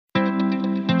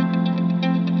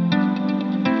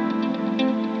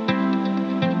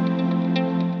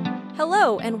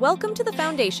Hello, and welcome to The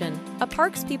Foundation, a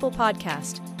Parks People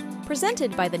podcast,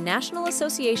 presented by the National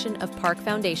Association of Park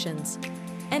Foundations.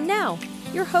 And now,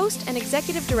 your host and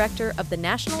Executive Director of the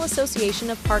National Association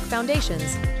of Park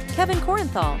Foundations, Kevin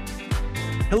Korenthal.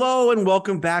 Hello, and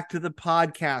welcome back to the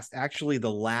podcast. Actually, the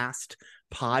last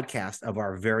podcast of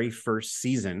our very first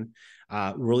season.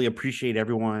 Really appreciate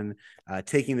everyone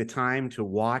taking the time to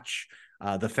watch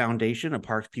the Foundation, a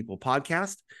Parks People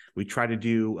podcast. We try to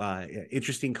do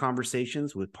interesting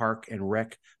conversations with park and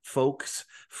rec folks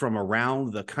from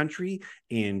around the country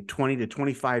in 20 to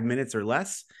 25 minutes or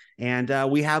less.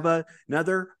 And we have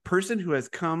another person who has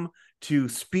come to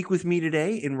speak with me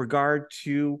today in regard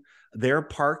to their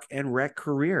park and rec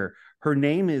career. Her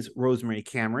name is Rosemary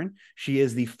Cameron. She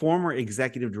is the former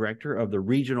executive director of the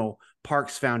Regional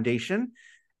Parks Foundation,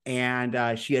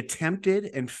 and she attempted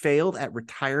and failed at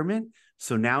retirement.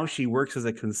 So now she works as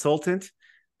a consultant.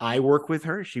 I work with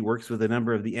her. She works with a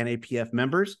number of the NAPF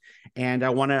members, and I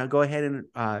want to go ahead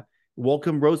and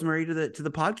welcome Rosemary to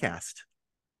the podcast.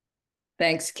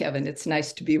 Thanks, Kevin. It's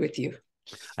nice to be with you.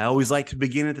 I always like to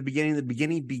begin at the beginning. The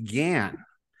beginning began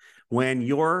when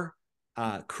your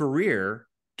career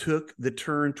took the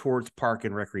turn towards park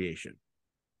and recreation.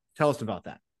 Tell us about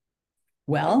that.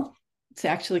 Well, it's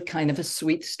actually kind of a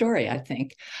sweet story, I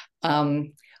think.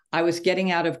 I was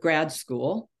getting out of grad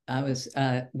school. I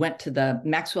went to the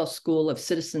Maxwell School of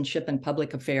Citizenship and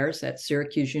Public Affairs at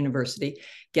Syracuse University,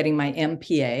 getting my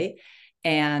MPA.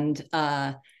 And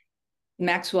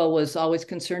Maxwell was always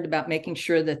concerned about making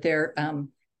sure that their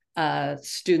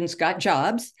students got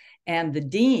jobs. And the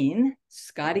dean,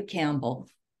 Scotty Campbell,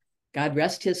 God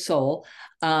rest his soul,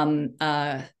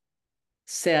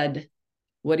 said,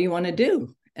 "What do you want to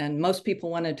do?" And most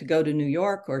people wanted to go to New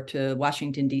York or to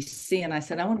Washington, D.C. And I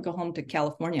said, I want to go home to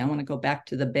California. I want to go back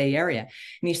to the Bay Area.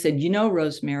 And he said,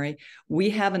 Rosemary, we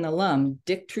have an alum,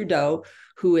 Dick Trudeau,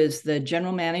 who is the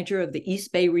general manager of the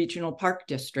East Bay Regional Park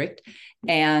District.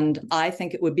 And I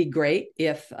think it would be great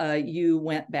if you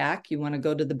went back, you want to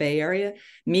go to the Bay Area,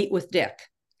 meet with Dick.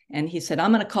 And he said,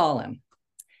 I'm going to call him.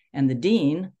 And the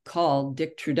dean called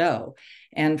Dick Trudeau.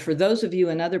 And for those of you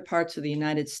in other parts of the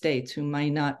United States who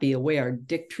might not be aware,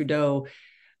 Dick Trudeau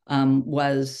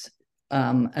was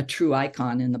a true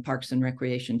icon in the parks and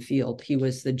recreation field. He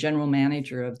was the general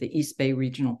manager of the East Bay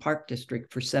Regional Park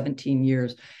District for 17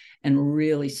 years and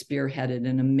really spearheaded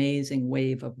an amazing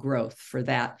wave of growth for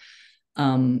that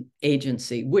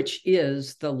agency, which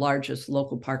is the largest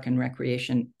local park and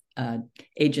recreation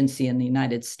agency in the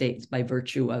United States by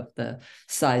virtue of the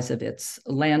size of its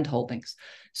land holdings.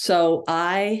 So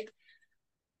I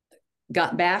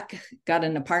got back, got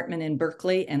an apartment in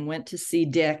Berkeley, and went to see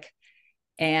Dick.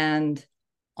 And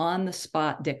on the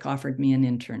spot, Dick offered me an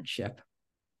internship.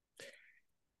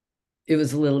 It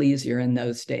was a little easier in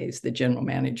those days. The general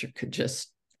manager could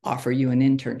just offer you an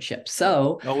internship.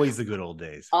 So always the good old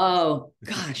days. Oh,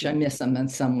 gosh, I miss them in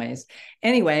some ways.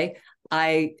 Anyway,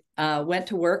 I went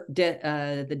to work.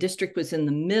 The district was in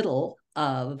the middle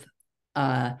of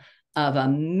a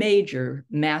major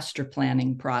master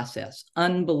planning process.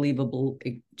 Unbelievable,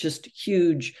 just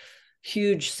huge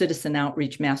citizen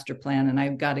outreach master plan. And I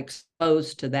got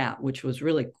exposed to that, which was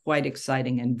really quite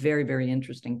exciting and very, very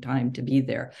interesting time to be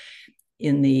there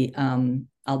in the,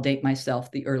 I'll date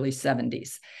myself, the early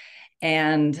 70s.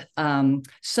 And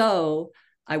so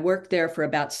I worked there for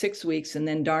about 6 weeks, and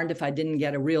then darned if I didn't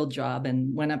get a real job,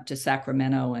 and went up to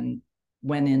Sacramento and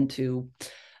went into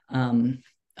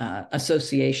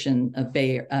Association of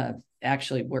Bay,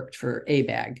 actually worked for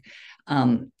ABAG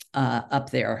up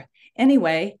there.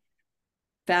 Anyway,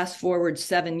 fast forward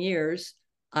 7 years,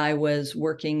 I was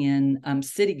working in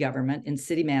city government, in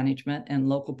city management and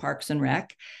local parks and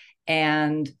rec.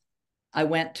 And I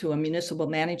went to a municipal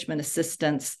management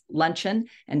assistance luncheon,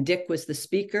 and Dick was the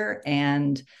speaker,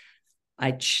 and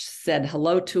I said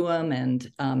hello to him,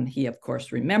 and he, of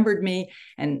course, remembered me.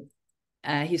 And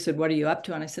he said, "What are you up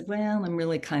to?" And I said, "Well, I'm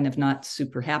really kind of not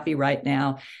super happy right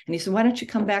now." And he said, "Why don't you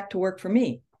come back to work for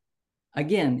me?"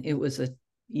 Again, it was an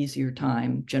easier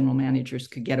time. General managers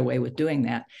could get away with doing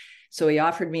that. So he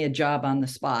offered me a job on the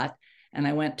spot, and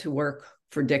I went to work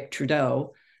for Dick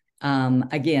Trudeau,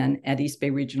 again, at East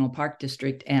Bay Regional Park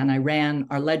District. And I ran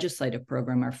our legislative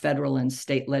program. Our federal and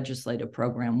state legislative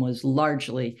program was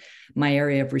largely my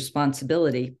area of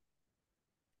responsibility.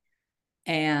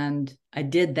 And I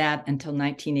did that until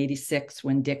 1986,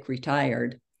 when Dick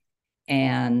retired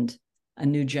and a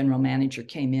new general manager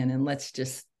came in. And let's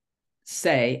just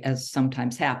say, as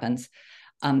sometimes happens,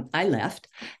 I left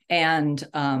and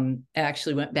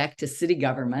actually went back to city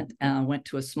government, went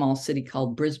to a small city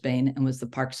called Brisbane and was the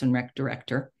Parks and Rec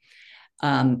director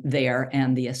there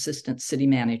and the assistant city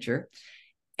manager.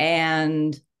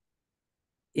 And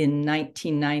in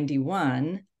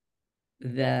 1991,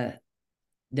 there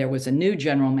was a new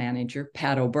general manager,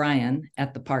 Pat O'Brien,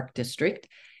 at the Park District.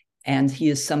 And he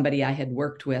is somebody I had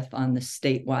worked with on the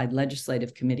statewide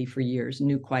legislative committee for years,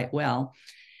 knew quite well.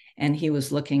 And he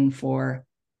was looking for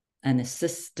an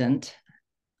assistant.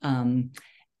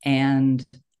 And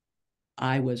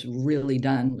I was really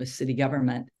done with city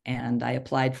government, and I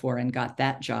applied for and got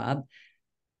that job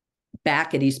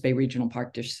back at East Bay Regional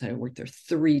Park District. I worked there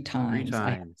three times.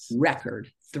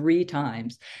 Record 3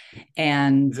 times.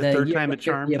 And is it third time the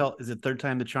charm? Is it third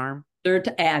time the charm?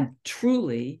 And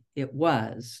truly it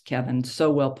was, Kevin, so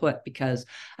well put, because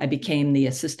I became the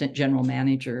assistant general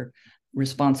manager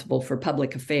responsible for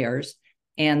public affairs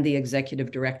and the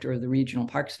executive director of the Regional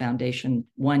Parks Foundation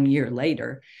 1 year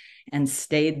later, and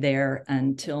stayed there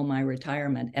until my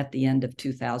retirement at the end of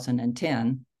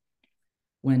 2010,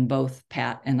 when both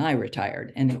Pat and I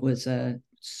retired. And it was a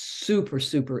super,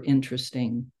 super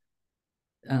interesting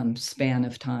span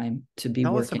of time to be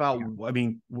Tell working us about there. I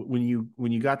mean, when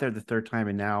you got there the third time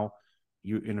and now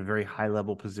you're in a very high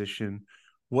level position,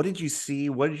 what did you see?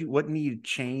 What needed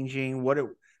changing?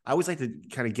 I always like to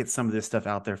kind of get some of this stuff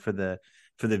out there for the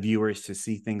viewers to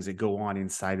see things that go on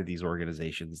inside of these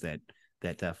organizations that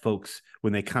folks,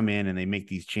 when they come in and they make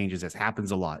these changes, that happens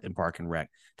a lot in Park and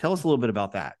Rec. Tell us a little bit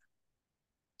about that.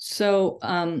 So,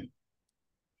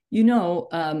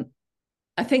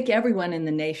 I think everyone in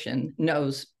the nation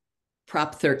knows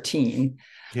Prop 13.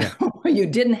 Yeah. You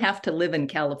didn't have to live in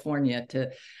California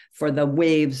for the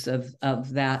waves of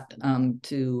that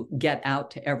to get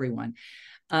out to everyone.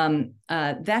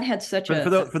 That had such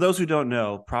for those who don't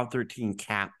know, Prop 13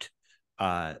 capped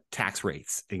tax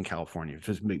rates in California.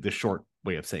 Just make the short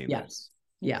way of saying that.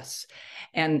 Yes.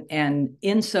 And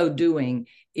in so doing,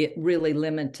 it really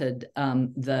limited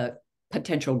the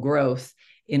potential growth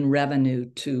in revenue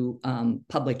to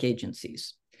public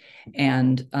agencies.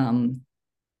 And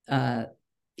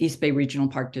East Bay Regional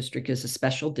Park District is a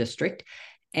special district.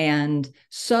 And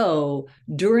so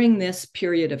during this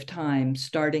period of time,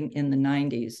 starting in the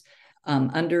 90s,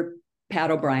 under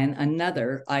Pat O'Brien,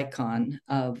 another icon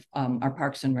of our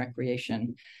Parks and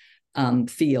Recreation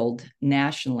field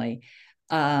nationally,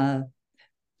 the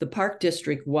Park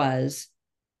District was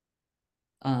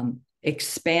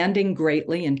expanding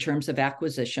greatly in terms of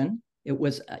acquisition. It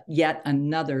was yet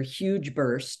another huge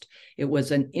burst. It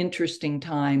was an interesting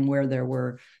time where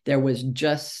there was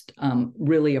just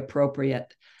really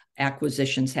appropriate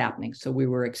acquisitions happening. So we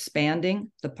were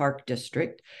expanding the Park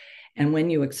District. And when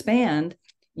you expand,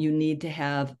 you need to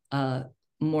have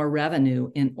more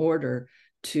revenue in order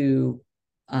to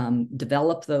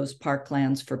develop those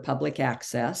parklands for public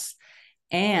access,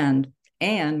 and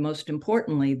most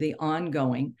importantly, the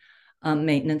ongoing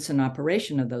maintenance and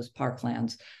operation of those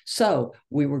parklands. So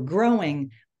we were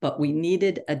growing, but we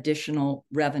needed additional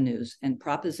revenues, and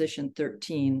Proposition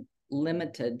 13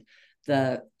 limited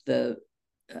the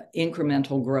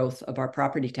incremental growth of our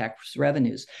property tax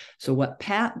revenues. So what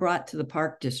Pat brought to the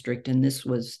Park District, and this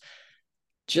was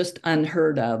just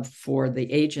unheard of for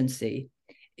the agency,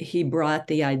 he brought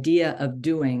the idea of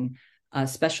doing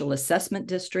special assessment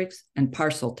districts and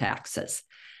parcel taxes.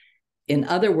 In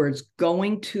other words,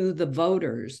 going to the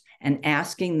voters and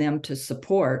asking them to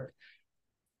support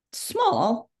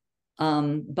small,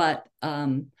 but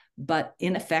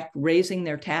in effect, raising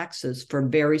their taxes for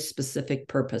very specific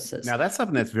purposes. Now, that's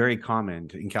something that's very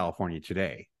common in California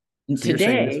today. So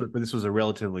today, this was a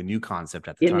relatively new concept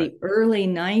at the time. In the early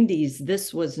 90s,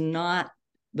 this was not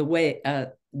the way,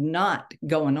 not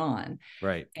going on.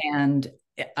 Right. And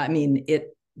I mean,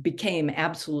 it became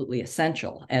absolutely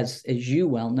essential, as you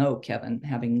well know, Kevin,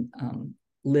 having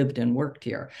lived and worked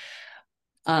here.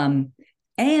 And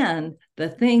the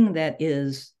thing that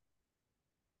is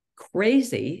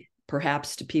crazy,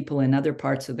 perhaps to people in other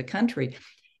parts of the country,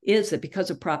 is that because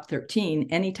of Prop 13,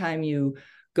 anytime you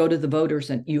go to the voters,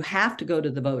 and you have to go to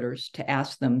the voters to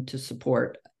ask them to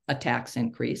support a tax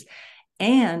increase,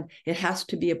 and it has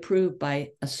to be approved by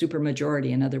a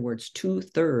supermajority. In other words,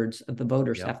 2/3 of the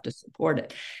voters have to support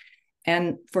it.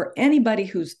 And for anybody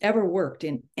who's ever worked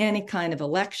in any kind of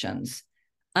elections,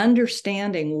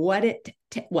 understanding what it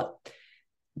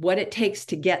takes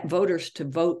to get voters to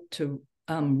vote to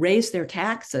raise their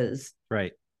taxes,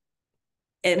 right,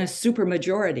 in a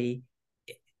supermajority,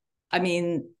 I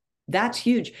mean, that's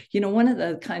huge. You know, one of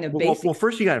the kind of basic. Well,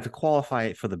 first you got to qualify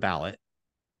it for the ballot,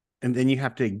 and then you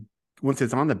have to. Once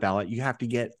it's on the ballot, you have to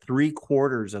get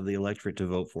 3/4 of the electorate to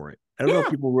vote for it. I don't know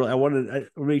if people really. I want to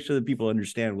make sure that people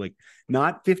understand, like,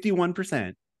 not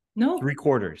 51%, no,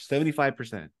 3/4,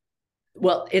 75%.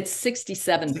 Well, it's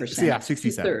 67%. Yeah,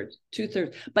 67.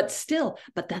 Two-thirds. But still,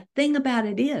 but the thing about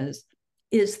it is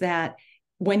that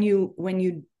when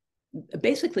you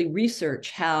basically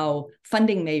research how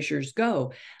funding measures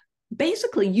go,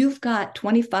 basically you've got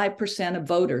 25% of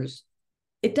voters.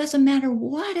 It doesn't matter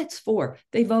what it's for,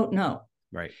 they vote no.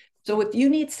 Right. So if you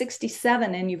need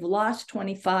 67 and you've lost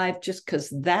 25 just because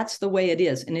that's the way it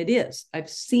is, and it is, I've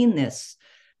seen this.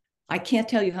 I can't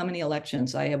tell you how many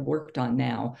elections I have worked on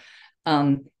now.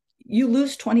 You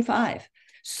lose 25.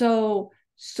 So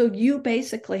you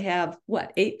basically have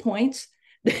what, 8 points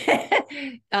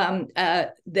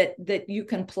that you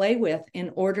can play with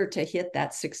in order to hit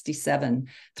that 67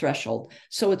 threshold.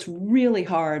 So it's really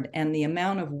hard, and the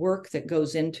amount of work that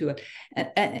goes into it,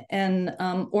 and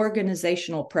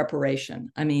organizational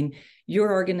preparation. I mean,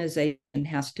 your organization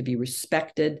has to be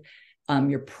respected.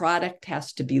 Your product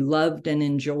has to be loved and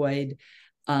enjoyed.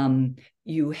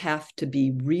 You have to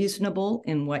be reasonable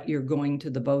in what you're going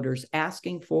to the voters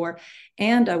asking for.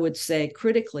 And I would say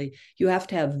critically, you have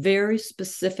to have very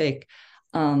specific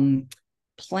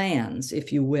plans,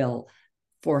 if you will,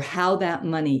 for how that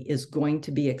money is going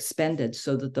to be expended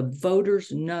so that the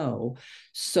voters know,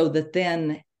 so that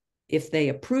then if they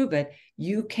approve it,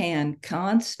 you can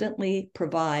constantly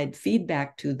provide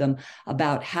feedback to them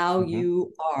about how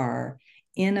you are,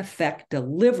 in effect,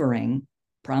 delivering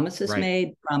promises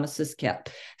made, promises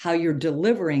kept, how you're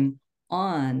delivering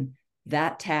on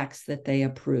that tax that they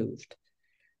approved.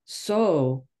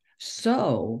 So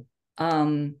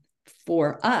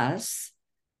for us,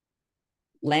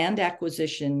 land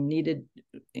acquisition needed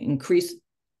increased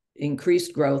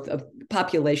growth of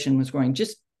population was growing.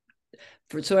 Just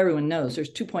so everyone knows,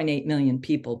 there's 2.8 million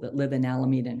people that live in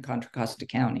Alameda and Contra Costa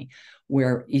County,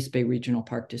 where East Bay Regional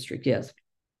Park District is.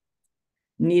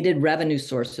 Needed revenue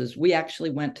sources. We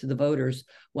actually went to the voters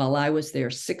while I was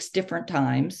there 6 different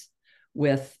times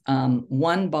with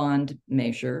one bond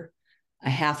measure, a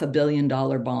 $500 million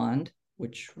bond,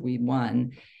 which we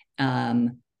won,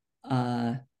 2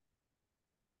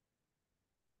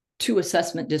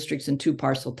 assessment districts and 2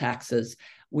 parcel taxes.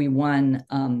 We won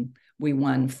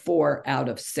 4 out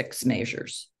of 6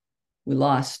 measures. We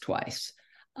lost twice.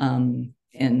 And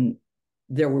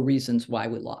there were reasons why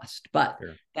we lost, but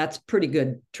that's pretty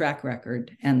good track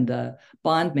record. And the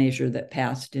bond measure that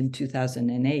passed in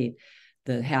 2008,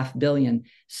 the $500 million,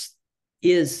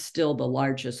 is still the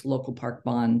largest local park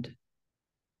bond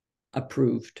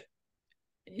approved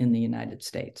in the United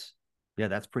States. Yeah,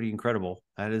 that's pretty incredible.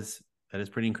 That is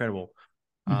pretty incredible.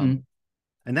 And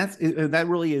that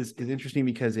really is interesting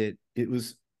because it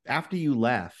was after you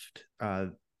left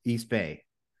East Bay,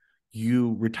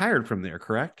 you retired from there,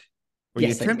 correct? Or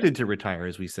yes, you attempted to retire,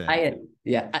 as we said. I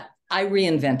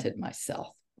reinvented myself.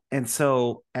 And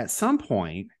so at some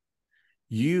point,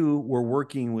 you were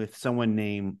working with someone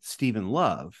named Stephen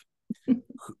Love.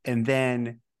 And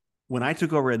then when I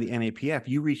took over at the NAPF,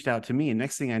 you reached out to me. And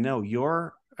next thing I know,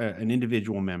 you're an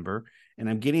individual member. And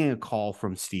I'm getting a call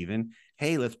from Stephen.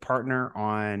 Hey, let's partner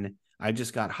on, I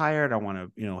just got hired. I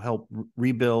want to, help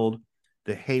rebuild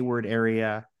the Hayward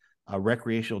area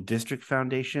recreational district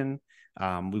foundation.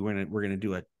 We're going to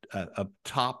do a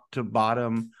top to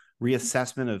bottom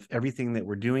reassessment of everything that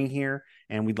we're doing here,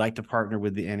 and we'd like to partner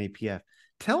with the NAPF.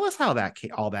 Tell us how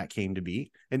all that came to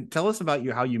be, and tell us about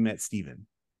how you met Stephen.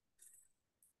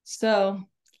 So,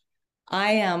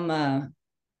 I am a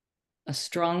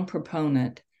strong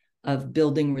proponent of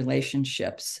building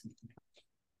relationships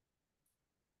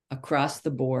across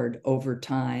the board over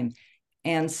time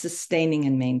and sustaining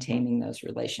and maintaining those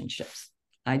relationships.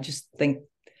 I just think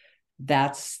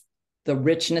that's the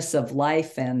richness of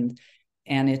life, and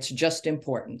it's just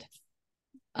important.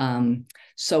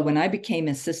 So when I became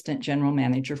assistant general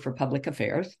manager for public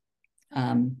affairs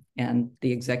and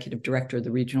the executive director of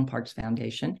the Regional Parks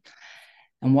Foundation,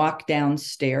 and walked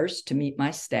downstairs to meet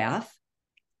my staff,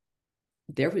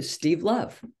 there was Steve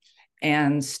Love.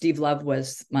 And Steve Love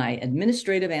was my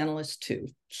administrative analyst too.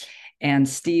 And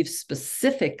Steve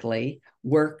specifically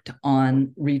worked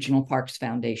on Regional Parks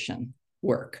Foundation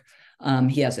work.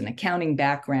 He has an accounting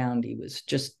background. He was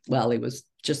just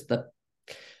the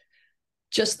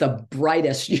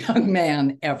brightest young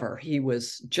man ever. He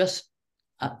was just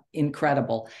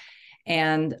incredible.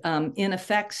 And in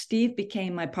effect, Steve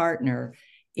became my partner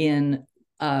in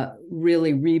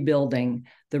really rebuilding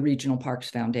the Regional Parks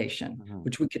Foundation,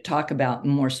 which we could talk about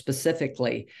more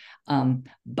specifically.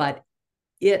 But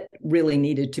it really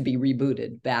needed to be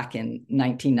rebooted back in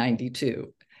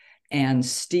 1992. And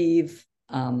Steve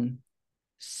and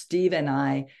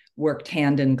I worked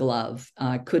hand in glove.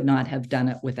 Could not have done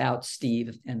it without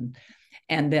Steve.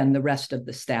 and then the rest of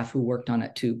the staff who worked on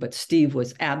it too. But Steve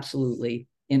was absolutely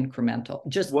incremental.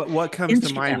 Just what comes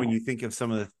to mind when you think of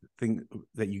some of the things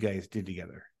that you guys did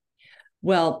together?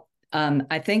 Well,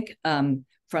 I think from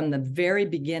the very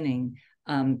beginning,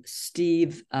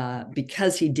 Steve,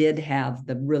 because he did have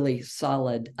the really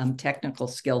solid technical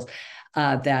skills,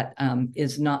 that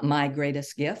is not my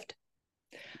greatest gift.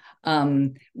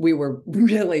 We were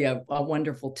really a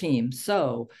wonderful team.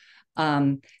 So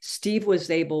Steve was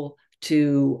able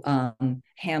to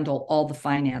handle all the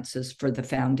finances for the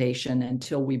foundation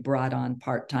until we brought on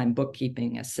part-time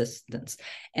bookkeeping assistants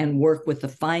and work with the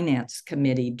finance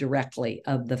committee directly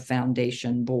of the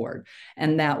foundation board.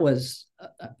 And that was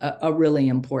a really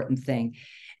important thing.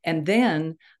 And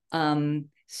then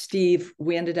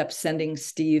we ended up sending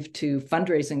Steve to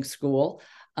fundraising school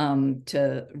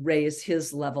to raise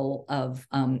his level of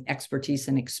expertise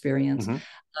and experience.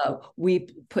 We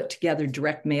put together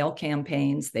direct mail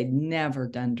campaigns. They'd never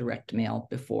done direct mail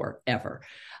before, ever.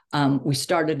 We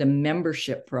started a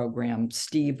membership program.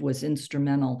 Steve was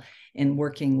instrumental in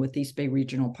working with East Bay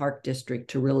Regional Park District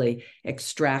to really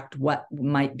extract what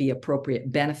might be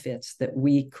appropriate benefits that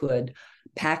we could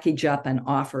package up and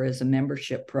offer as a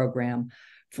membership program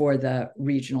for the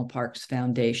Regional Parks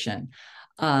Foundation.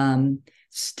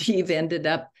 Steve ended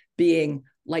up being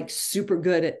like super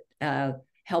good at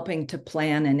helping to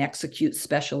plan and execute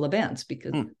special events,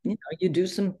 because you do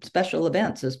some special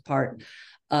events as part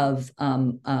of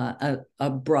a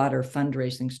broader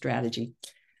fundraising strategy.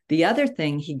 The other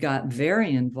thing he got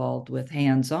very involved with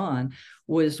hands-on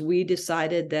was we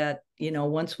decided that,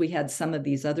 once we had some of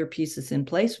these other pieces in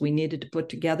place, we needed to put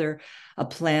together a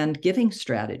planned giving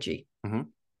strategy.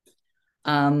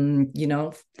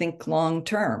 Think long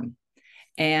term.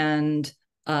 And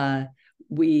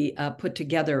we put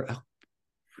together a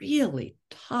really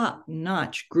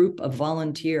top-notch group of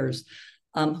volunteers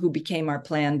who became our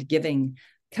planned giving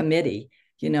committee,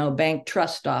 bank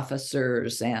trust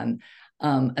officers and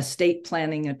estate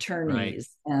planning attorneys,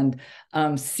 and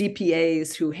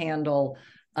CPAs who handle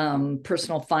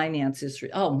personal finances.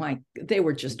 They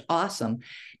were just awesome.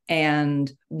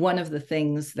 And one of the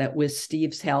things that with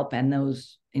Steve's help and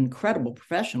those incredible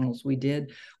professionals we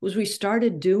did was we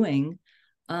started doing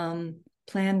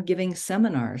planned giving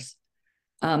seminars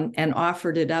and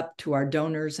offered it up to our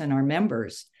donors and our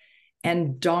members.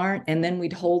 And then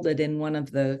we'd hold it in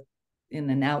in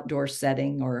an outdoor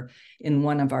setting or in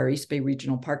one of our East Bay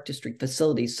Regional Park District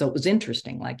facilities. So it was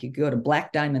interesting. Like, you go to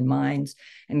Black Diamond Mines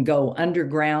and go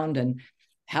underground and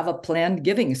have a planned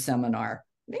giving seminar.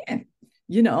 Man,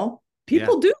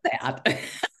 people do that.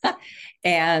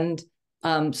 And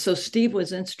so Steve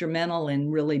was instrumental in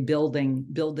really building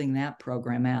that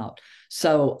program out.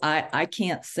 So I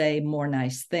can't say more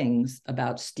nice things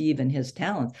about Steve and his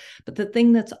talents. But the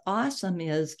thing that's awesome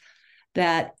is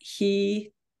that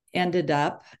he ended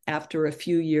up, after a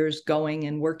few years, going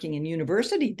and working in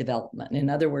university development. In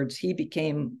other words, he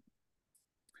became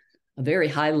a very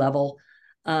high-level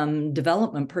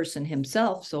development person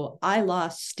himself. So I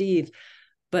lost Steve.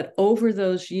 But over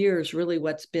those years, really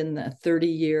what's been the 30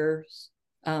 years,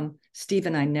 Steve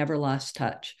and I never lost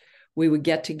touch. We would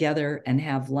get together and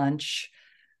have lunch.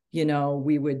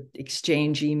 We would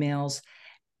exchange emails.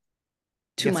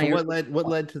 So what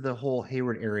led to the whole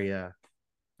Hayward Area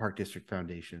Park District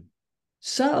Foundation?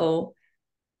 So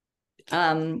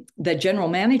the general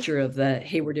manager of the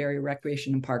Hayward Area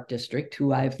Recreation and Park District,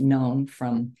 who I've known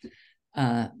from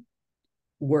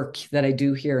work that I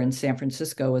do here in San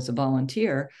Francisco as a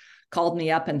volunteer, called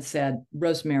me up and said,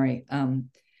 Rosemary,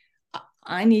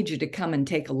 I need you to come and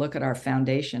take a look at our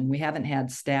foundation. We haven't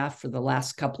had staff for the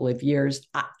last couple of years.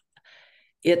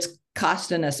 It's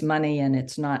costing us money,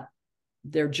 and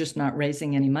they're just not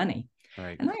raising any money.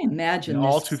 Right. And I imagine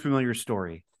all too familiar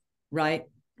story. Right.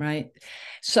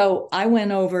 So I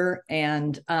went over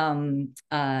and on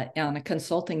a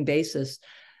consulting basis,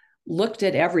 looked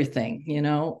at everything,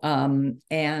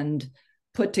 and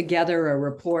put together a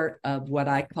report of what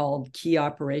I called key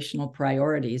operational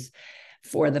priorities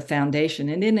for the foundation.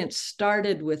 And then it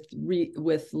started with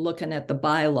looking at the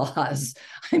bylaws.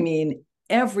 I mean,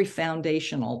 every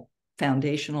foundational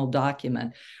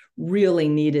document really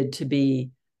needed to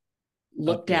be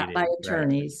looked at by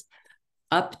attorneys,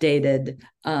 updated,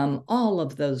 all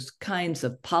of those kinds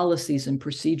of policies and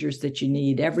procedures that you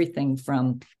need, everything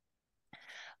from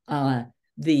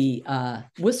the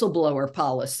whistleblower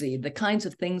policy, the kinds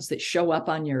of things that show up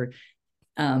on your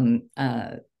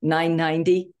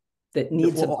 990 that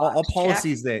needs all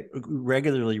policies that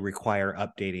regularly require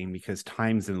updating because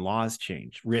times and laws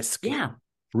change. Risk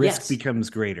becomes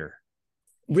greater.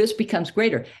 Risk becomes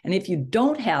greater. And if you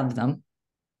don't have them,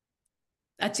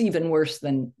 that's even worse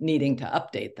than needing to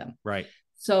update them. Right.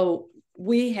 So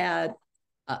we had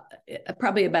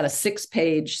probably about a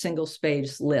 6-page,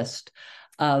 single-space list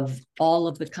of all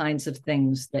of the kinds of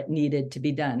things that needed to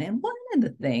be done. And one of the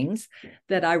things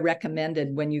that I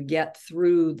recommended when you get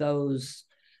through those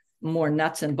more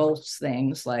nuts and bolts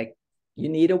things, like you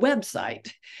need a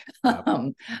website,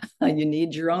 Yep. You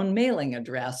need your own mailing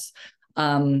address,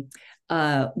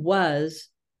 was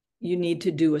you need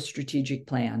to do a strategic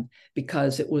plan,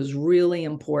 because it was really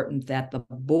important that the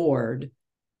board,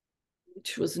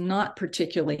 which was not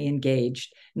particularly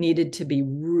engaged, needed to be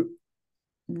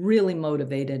really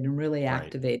motivated and really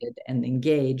activated and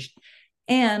engaged.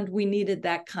 And we needed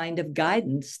that kind of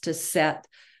guidance to set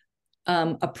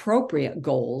appropriate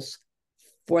goals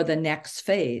for the next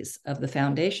phase of the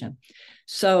foundation.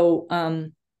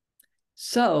 But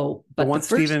once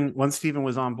Stephen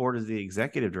was on board as the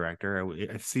executive director,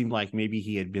 it seemed like maybe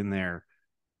he had been there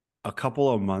a couple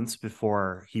of months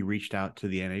before he reached out to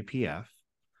the NAPF.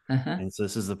 And so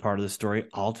this is the part of the story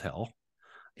I'll tell,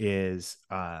 is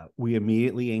we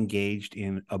immediately engaged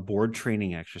in a board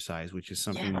training exercise, which is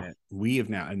something that we have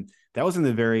now, and that was in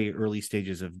the very early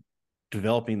stages of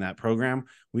developing that program.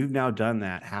 We've now done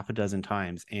that half a dozen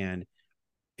times, and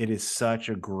it is such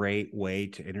a great way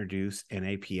to introduce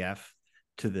NAPF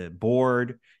to the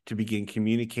board, to begin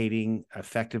communicating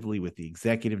effectively with the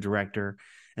executive director.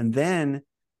 And then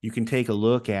you can take a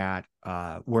look at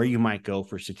where you might go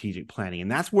for strategic planning.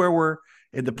 And that's where we're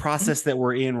in the process that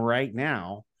we're in right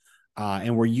now.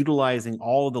 And we're utilizing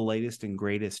all of the latest and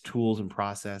greatest tools and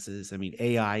processes. I mean,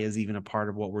 AI is even a part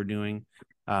of what we're doing.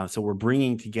 So we're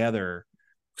bringing together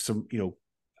some,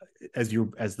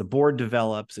 as the board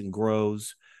develops and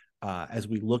grows, as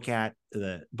we look at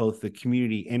both the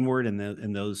community inward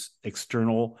and those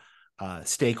external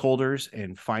stakeholders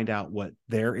and find out what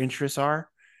their interests are.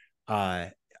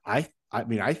 I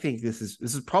think this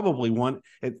is probably one.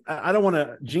 I don't want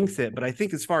to jinx it, but I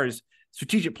think as far as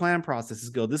strategic plan processes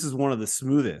go, this is one of the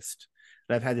smoothest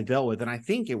that I've had to deal with. And I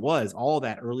think it was all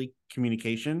that early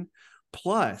communication.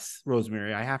 Plus,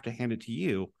 Rosemary, I have to hand it to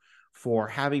you for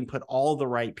having put all the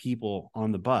right people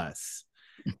on the bus,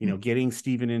 getting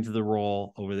Stephen into the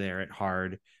role over there at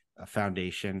Hard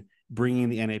Foundation, bringing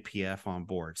the NAPF on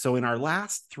board. So in our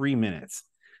last 3 minutes,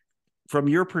 from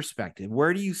your perspective,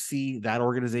 where do you see that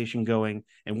organization going,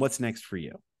 and what's next for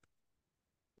you?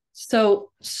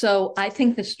 So I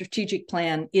think the strategic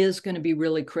plan is going to be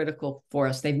really critical for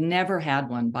us. They've never had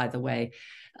one, by the way.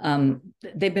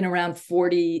 They've been around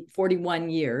 41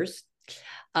 years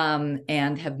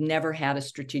and have never had a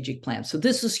strategic plan. So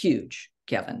this is huge,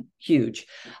 Kevin, huge.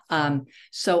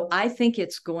 So I think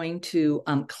it's going to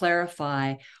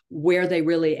clarify where they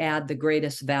really add the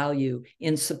greatest value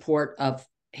in support of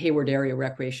Hayward Area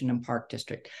Recreation and Park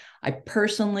District.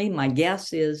 My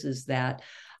guess is that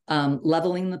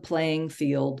leveling the playing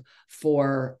field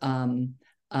for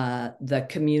the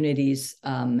communities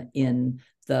in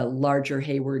the larger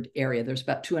Hayward area. There's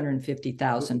about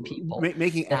 250,000 people.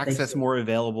 Making access more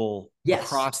available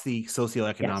across the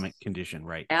socioeconomic condition,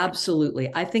 right? Absolutely.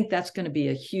 I think that's going to be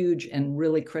a huge and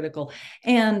really critical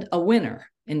and a winner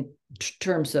in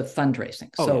terms of fundraising.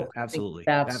 Absolutely.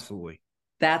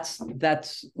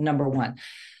 That's number one.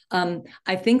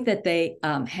 I think that they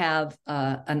have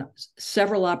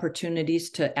several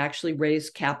opportunities to actually raise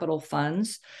capital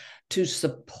funds to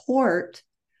support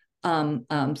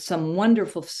some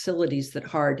wonderful facilities that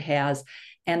Hard has,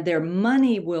 and their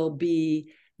money will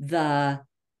be the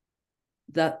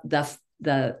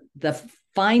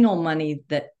final money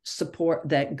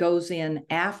that goes in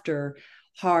after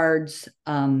Hard's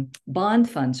bond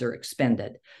funds are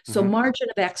expended. So margin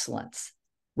of excellence,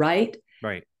 right?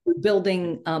 Right. You're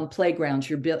building playgrounds,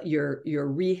 you're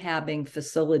rehabbing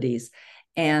facilities,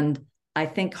 and I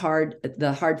think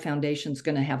the Hard Foundation is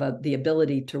going to have the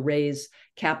ability to raise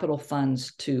capital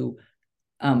funds to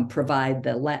provide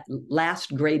the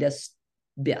last greatest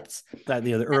bits. That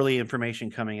the early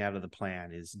information coming out of the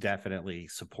plan is definitely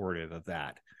supportive of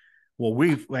that. Well,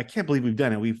 I can't believe we've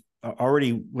done it. We've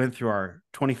already went through our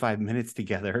 25 minutes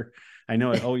together. I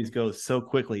know it always goes so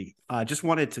quickly. Just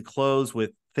wanted to close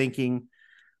with thanking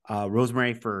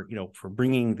Rosemary for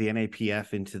bringing the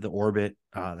NAPF into the orbit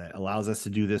that allows us to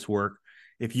do this work.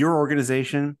 If your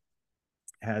organization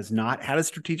has not had a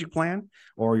strategic plan,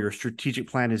 or your strategic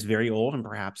plan is very old and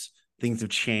perhaps things have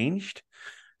changed,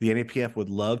 the NAPF would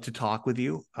love to talk with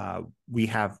you. We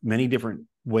have many different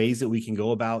ways that we can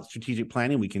go about strategic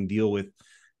planning. We can deal with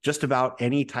just about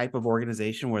any type of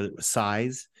organization, whether it was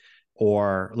size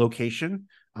or location.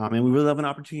 And we really have an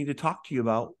opportunity to talk to you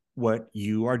about what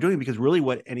you are doing, because really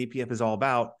what NAPF is all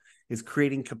about is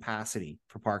creating capacity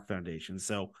for park foundations.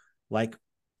 So like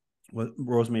what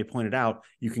Rosemary pointed out,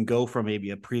 you can go from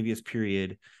maybe a previous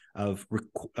period of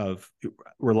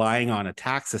relying on a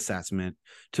tax assessment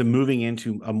to moving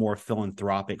into a more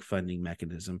philanthropic funding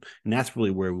mechanism. And that's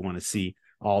really where we want to see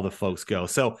all the folks go.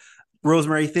 So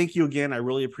Rosemary, thank you again. I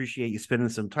really appreciate you spending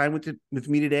some time with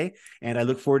me today, and I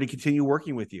look forward to continue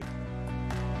working with you.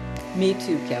 Me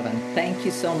too, Kevin. Thank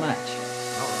you so much.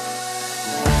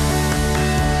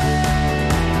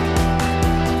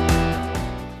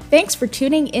 Thanks for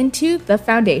tuning into The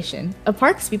Foundation, a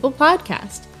Parks People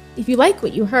podcast. If you like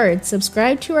what you heard,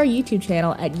 subscribe to our YouTube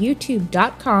channel at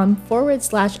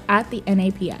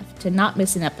youtube.com/@thenapf to not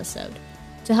miss an episode.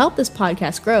 To help this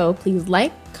podcast grow, please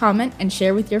like, comment, and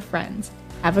share with your friends.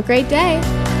 Have a great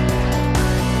day.